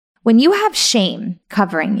When you have shame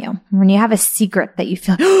covering you, when you have a secret that you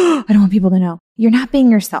feel, I don't want people to know, you're not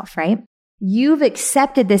being yourself, right? You've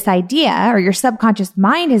accepted this idea, or your subconscious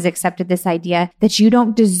mind has accepted this idea that you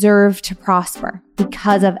don't deserve to prosper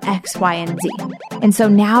because of X, Y, and Z. And so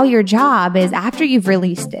now your job is, after you've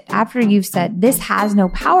released it, after you've said, this has no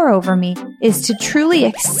power over me, is to truly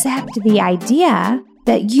accept the idea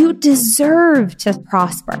that you deserve to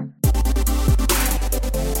prosper.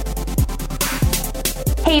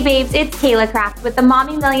 Hey babes, it's Kayla Kraft with the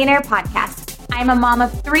Mommy Millionaire Podcast. I'm a mom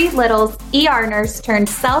of 3 littles, ER nurse turned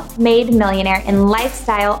self-made millionaire and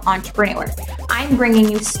lifestyle entrepreneur. I'm bringing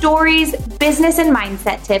you stories, business, and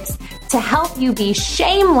mindset tips to help you be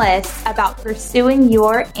shameless about pursuing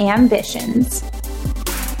your ambitions.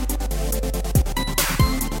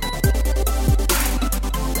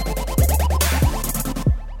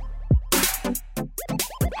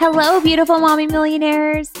 Hello, beautiful mommy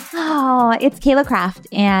millionaires. Oh, it's Kayla Kraft,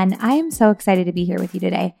 and I am so excited to be here with you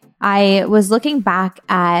today. I was looking back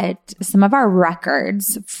at some of our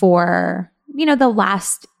records for, the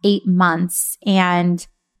last 8 months, and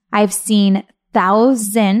I've seen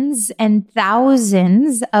thousands and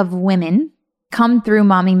thousands of women come through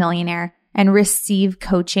Mommy Millionaire and receive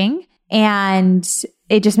coaching. And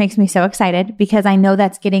it just makes me so excited because I know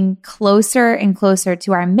that's getting closer and closer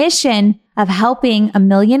to our mission of helping 1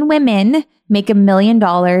 million women make $1 million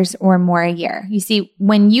or more a year. You see,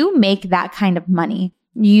 when you make that kind of money,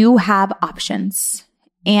 you have options.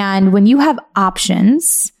 And when you have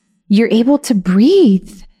options, you're able to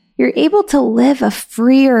breathe. You're able to live a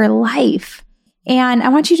freer life. And I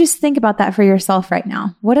want you to just think about that for yourself right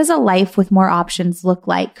now. What does a life with more options look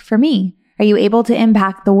like for me? Are you able to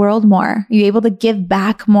impact the world more? Are you able to give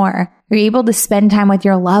back more? Are you able to spend time with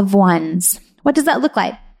your loved ones? What does that look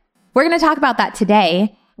like? We're going to talk about that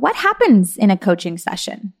today. What happens in a coaching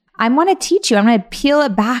session? I want to teach you. I'm going to peel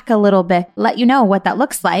it back a little bit, let you know what that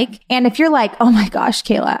looks like. And if you're like, oh my gosh,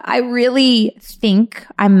 Kayla, I really think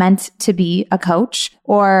I'm meant to be a coach,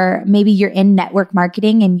 or maybe you're in network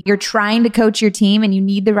marketing and you're trying to coach your team and you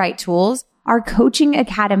need the right tools, our coaching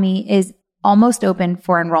academy is almost open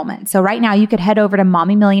for enrollment. So right now you could head over to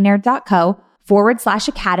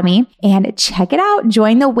mommymillionaire.co/academy and check it out.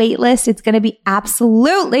 Join the wait list. It's going to be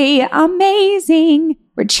absolutely amazing.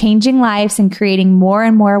 We're changing lives and creating more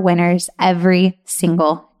and more winners every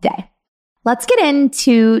single day. Let's get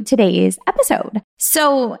into today's episode.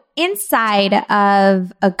 So inside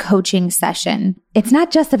of a coaching session, it's not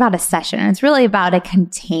just about a session. It's really about a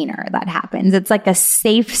container that happens. It's like a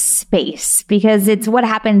safe space because it's what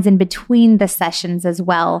happens in between the sessions as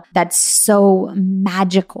well that's so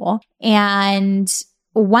magical. And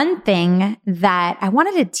one thing that I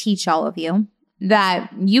wanted to teach all of you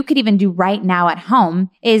that you could even do right now at home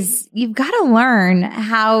is you've got to learn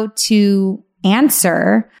how to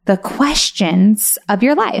answer the questions of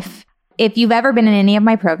your life. If you've ever been in any of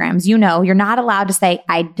my programs, you know you're not allowed to say,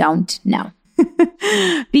 I don't know.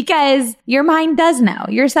 Because your mind does know.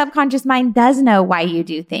 Your subconscious mind does know why you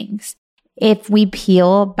do things. If we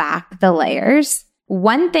peel back the layers,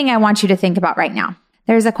 one thing I want you to think about right now.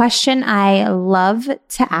 There's a question I love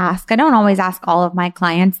to ask. I don't always ask all of my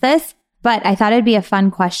clients this, but I thought it'd be a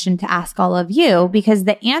fun question to ask all of you because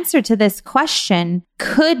the answer to this question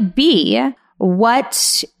could be,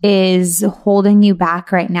 what is holding you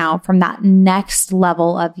back right now from that next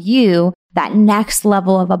level of you, that next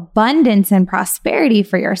level of abundance and prosperity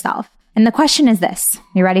for yourself? And the question is this.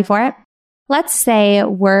 You ready for it? Let's say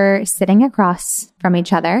we're sitting across from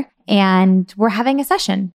each other and we're having a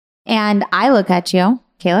session. And I look at you,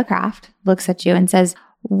 Kayla Kraft looks at you and says,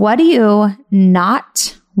 what do you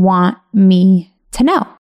not want me to know?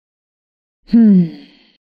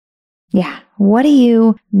 Yeah. What do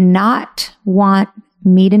you not want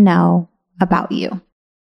me to know about you?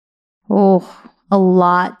 Oh, a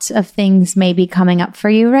lot of things may be coming up for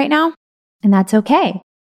you right now, and that's okay.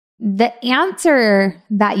 The answer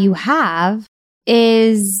that you have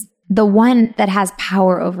is the one that has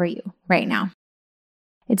power over you right now.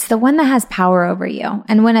 It's the one that has power over you.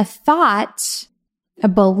 And when a thought, a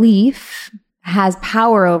belief has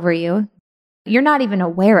power over you, you're not even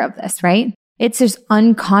aware of this, right? It's just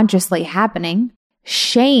unconsciously happening.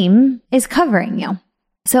 Shame is covering you.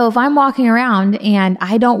 So if I'm walking around and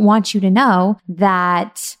I don't want you to know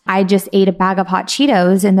that I just ate a bag of hot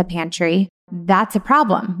Cheetos in the pantry, that's a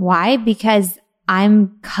problem. Why? Because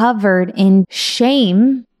I'm covered in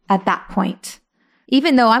shame at that point.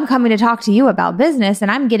 Even though I'm coming to talk to you about business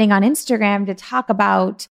and I'm getting on Instagram to talk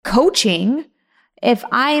about coaching, if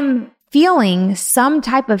I'm feeling some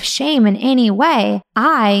type of shame in any way,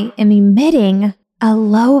 I am emitting a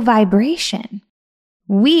low vibration.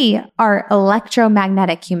 We are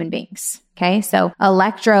electromagnetic human beings. Okay. So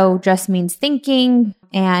electro just means thinking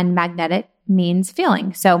and magnetic means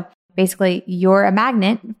feeling. So basically you're a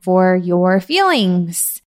magnet for your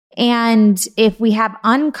feelings. And if we have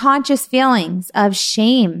unconscious feelings of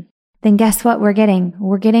shame, then guess what we're getting?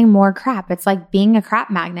 We're getting more crap. It's like being a crap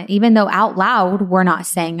magnet. Even though out loud, we're not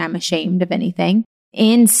saying I'm ashamed of anything.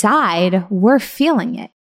 Inside, we're feeling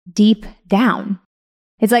it deep down.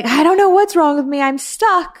 It's like, I don't know what's wrong with me. I'm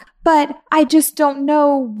stuck, but I just don't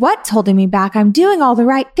know what's holding me back. I'm doing all the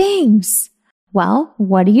right things. Well,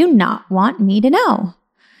 what do you not want me to know?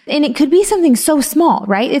 And it could be something so small,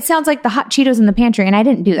 right? It sounds like the hot Cheetos in the pantry, and I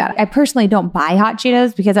didn't do that. I personally don't buy hot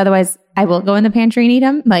Cheetos because otherwise I will go in the pantry and eat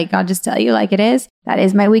them. Like, I'll just tell you like it is. That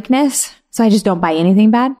is my weakness. So I just don't buy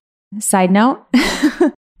anything bad. Side note.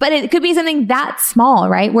 But it could be something that small,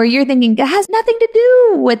 right? Where you're thinking, it has nothing to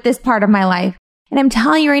do with this part of my life. And I'm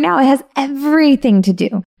telling you right now, it has everything to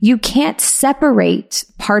do. You can't separate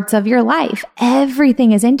parts of your life.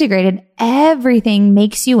 Everything is integrated. Everything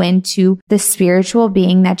makes you into the spiritual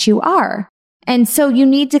being that you are. And so you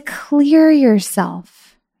need to clear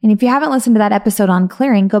yourself. And if you haven't listened to that episode on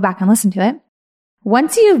clearing, go back and listen to it.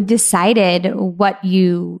 Once you've decided what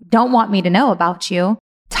you don't want me to know about you,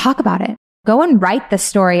 talk about it. Go and write the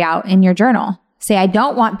story out in your journal. Say, I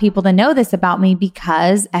don't want people to know this about me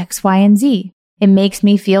because X, Y, and Z. It makes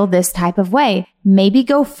me feel this type of way. Maybe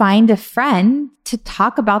go find a friend to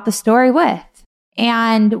talk about the story with.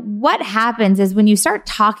 And what happens is when you start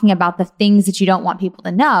talking about the things that you don't want people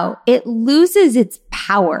to know, it loses its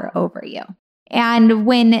power over you. And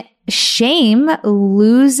when shame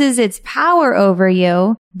loses its power over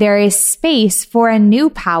you, there is space for a new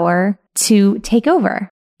power to take over.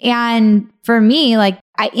 And for me, like,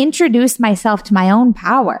 I introduced myself to my own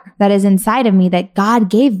power that is inside of me that God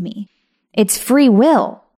gave me. It's free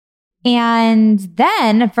will. And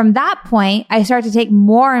then from that point, I start to take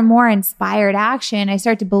more and more inspired action. I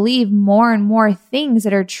start to believe more and more things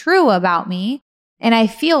that are true about me. And I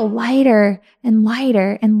feel lighter and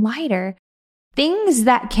lighter and lighter. Things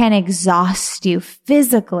that can exhaust you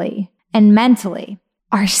physically and mentally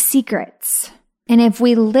are secrets. And if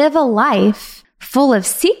we live a life full of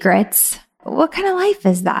secrets, what kind of life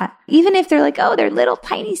is that? Even if they're like, oh, they're little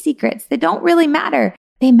tiny secrets that don't really matter.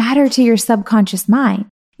 They matter to your subconscious mind.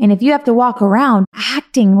 And if you have to walk around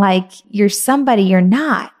acting like you're somebody you're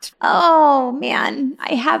not, oh man,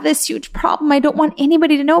 I have this huge problem. I don't want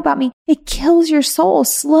anybody to know about me. It kills your soul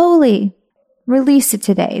slowly. Release it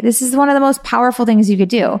today. This is one of the most powerful things you could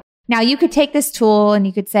do. Now you could take this tool and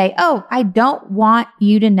you could say, oh, I don't want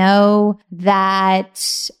you to know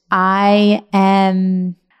that I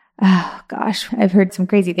am... Oh gosh, I've heard some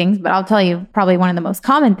crazy things, but I'll tell you probably one of the most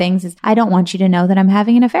common things is I don't want you to know that I'm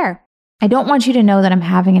having an affair. I don't want you to know that I'm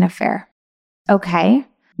having an affair. Okay,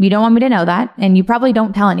 you don't want me to know that, and you probably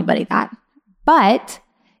don't tell anybody that, but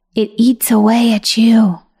it eats away at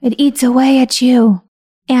you. It eats away at you,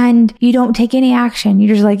 and you don't take any action.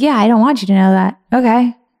 You're just like, yeah, I don't want you to know that.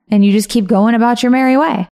 Okay, and you just keep going about your merry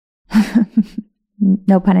way.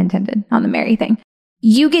 No pun intended on the merry thing.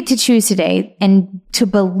 You get to choose today and to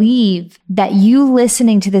believe that you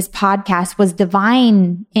listening to this podcast was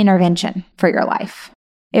divine intervention for your life.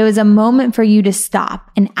 It was a moment for you to stop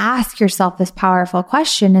and ask yourself this powerful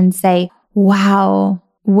question and say, wow,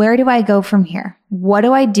 where do I go from here? What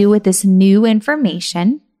do I do with this new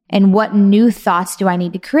information? And what new thoughts do I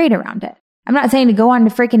need to create around it? I'm not saying to go on to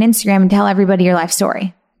freaking Instagram and tell everybody your life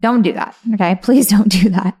story. Don't do that. Okay. Please don't do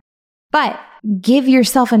that. But give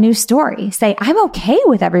yourself a new story. Say, I'm okay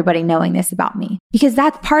with everybody knowing this about me because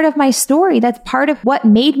that's part of my story. That's part of what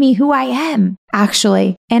made me who I am,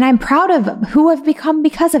 actually. And I'm proud of who I've become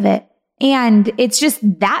because of it. And it's just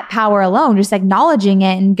that power alone, just acknowledging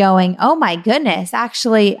it and going, oh my goodness,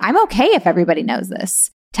 actually, I'm okay if everybody knows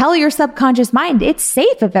this. Tell your subconscious mind it's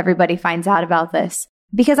safe if everybody finds out about this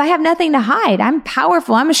because I have nothing to hide. I'm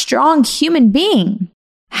powerful. I'm a strong human being.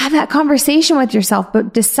 Have that conversation with yourself,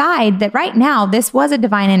 but decide that right now, this was a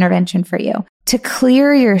divine intervention for you to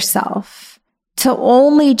clear yourself, to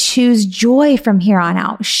only choose joy from here on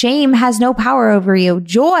out. Shame has no power over you.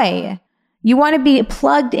 Joy. You want to be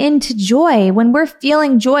plugged into joy. When we're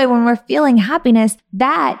feeling joy, when we're feeling happiness,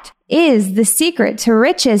 that is the secret to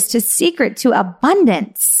riches, to secret to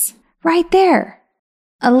abundance right there.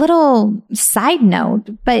 A little side note,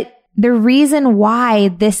 but the reason why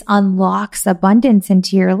this unlocks abundance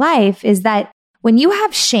into your life is that when you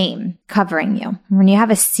have shame covering you, when you have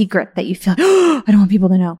a secret that you feel, oh, I don't want people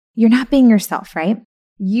to know, you're not being yourself, right?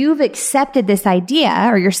 You've accepted this idea,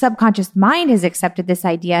 or your subconscious mind has accepted this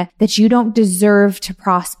idea that you don't deserve to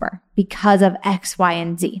prosper because of X, Y,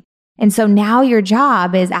 and Z. And so now your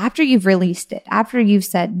job is, after you've released it, after you've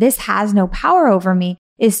said, this has no power over me,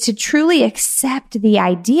 is to truly accept the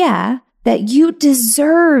idea that you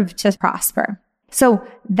deserve to prosper. So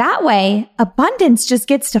that way, abundance just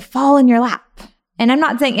gets to fall in your lap. And I'm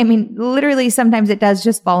not saying, literally sometimes it does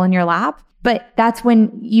just fall in your lap, but that's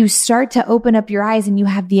when you start to open up your eyes and you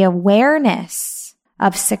have the awareness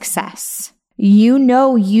of success. You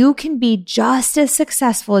know you can be just as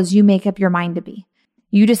successful as you make up your mind to be.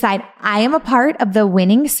 You decide, I am a part of the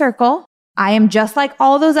winning circle. I am just like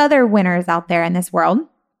all those other winners out there in this world.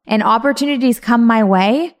 And opportunities come my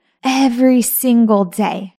way every single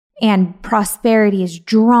day. And prosperity is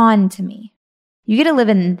drawn to me. You get to live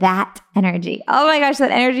in that energy. Oh my gosh,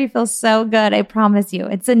 that energy feels so good. I promise you.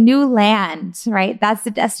 It's a new land, right? That's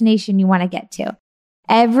the destination you want to get to.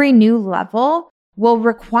 Every new level will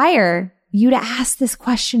require you to ask this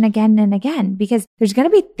question again and again, because there's going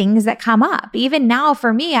to be things that come up. Even now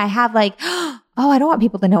for me, I have like, oh, I don't want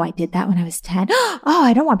people to know I did that when I was 10. Oh,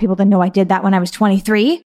 I don't want people to know I did that when I was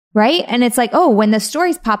 23. Right? And it's like, oh, when the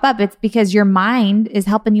stories pop up, it's because your mind is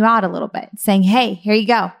helping you out a little bit, saying, hey, here you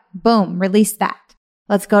go. Boom, release that.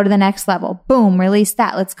 Let's go to the next level. Boom, release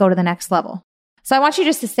that. Let's go to the next level. So I want you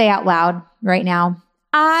just to say out loud right now,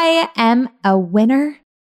 I am a winner.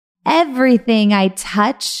 Everything I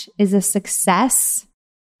touch is a success.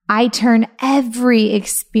 I turn every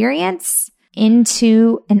experience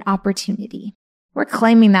into an opportunity. We're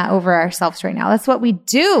claiming that over ourselves right now. That's what we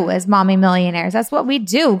do as mommy millionaires. That's what we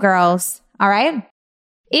do, girls. All right.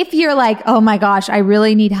 If you're like, oh my gosh, I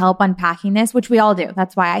really need help unpacking this, which we all do.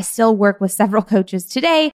 That's why I still work with several coaches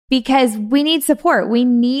today, because we need support. We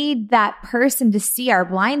need that person to see our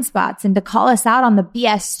blind spots and to call us out on the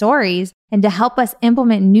BS stories and to help us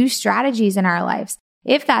implement new strategies in our lives.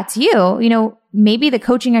 If that's you, maybe the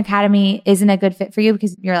Coaching Academy isn't a good fit for you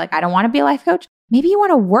because you're like, I don't want to be a life coach. Maybe you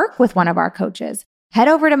want to work with one of our coaches. Head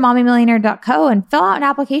over to mommymillionaire.co and fill out an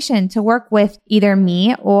application to work with either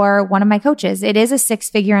me or one of my coaches. It is a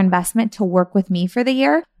 6-figure investment to work with me for the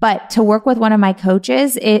year, but to work with one of my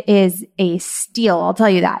coaches, it is a steal. I'll tell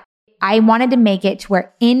you that. I wanted to make it to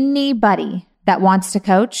where anybody that wants to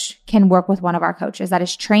coach can work with one of our coaches that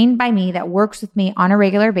is trained by me, that works with me on a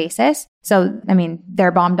regular basis. So,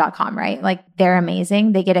 they're bomb.com, right? Like, they're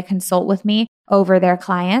amazing. They get to consult with me over their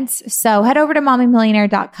clients. So head over to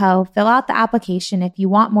mommymillionaire.co, fill out the application if you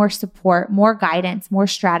want more support, more guidance, more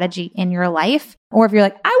strategy in your life. Or if you're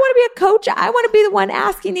like, I want to be a coach, I want to be the one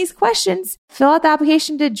asking these questions, fill out the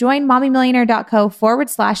application to join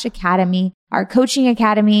mommymillionaire.co/academy. Our coaching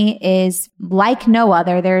academy is like no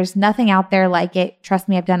other. There's nothing out there like it. Trust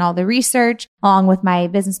me, I've done all the research along with my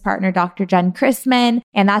business partner, Dr. Jen Chrisman.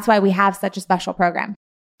 And that's why we have such a special program.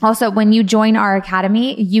 Also, when you join our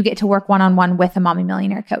academy, you get to work one-on-one with a Mommy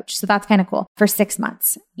Millionaire coach. So that's kind of cool for 6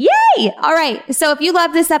 months. Yay! All right. So if you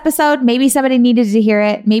love this episode, maybe somebody needed to hear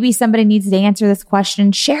it. Maybe somebody needs to answer this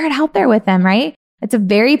question. Share it out there with them, right? It's a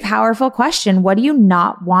very powerful question. What do you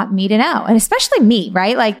not want me to know? And especially me,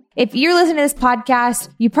 right? Like, if you're listening to this podcast,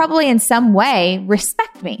 you probably in some way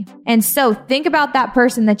respect me. And so think about that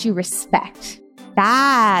person that you respect.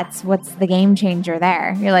 That's what's the game changer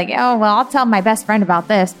there. You're like, oh, well, I'll tell my best friend about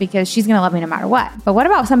this because she's going to love me no matter what. But what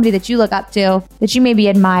about somebody that you look up to, that you maybe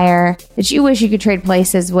admire, that you wish you could trade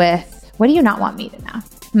places with? What do you not want me to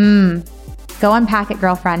know? Go unpack it,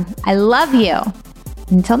 girlfriend. I love you.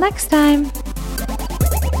 Until next time.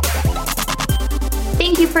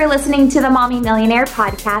 Thank you for listening to the Mommy Millionaire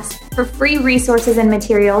podcast. For free resources and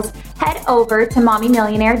materials, head over to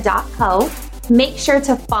mommymillionaire.co. Make sure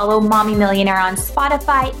to follow Mommy Millionaire on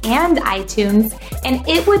Spotify and iTunes, and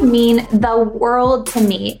it would mean the world to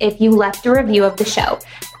me if you left a review of the show.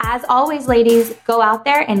 As always, ladies, go out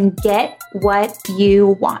there and get what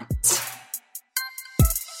you want.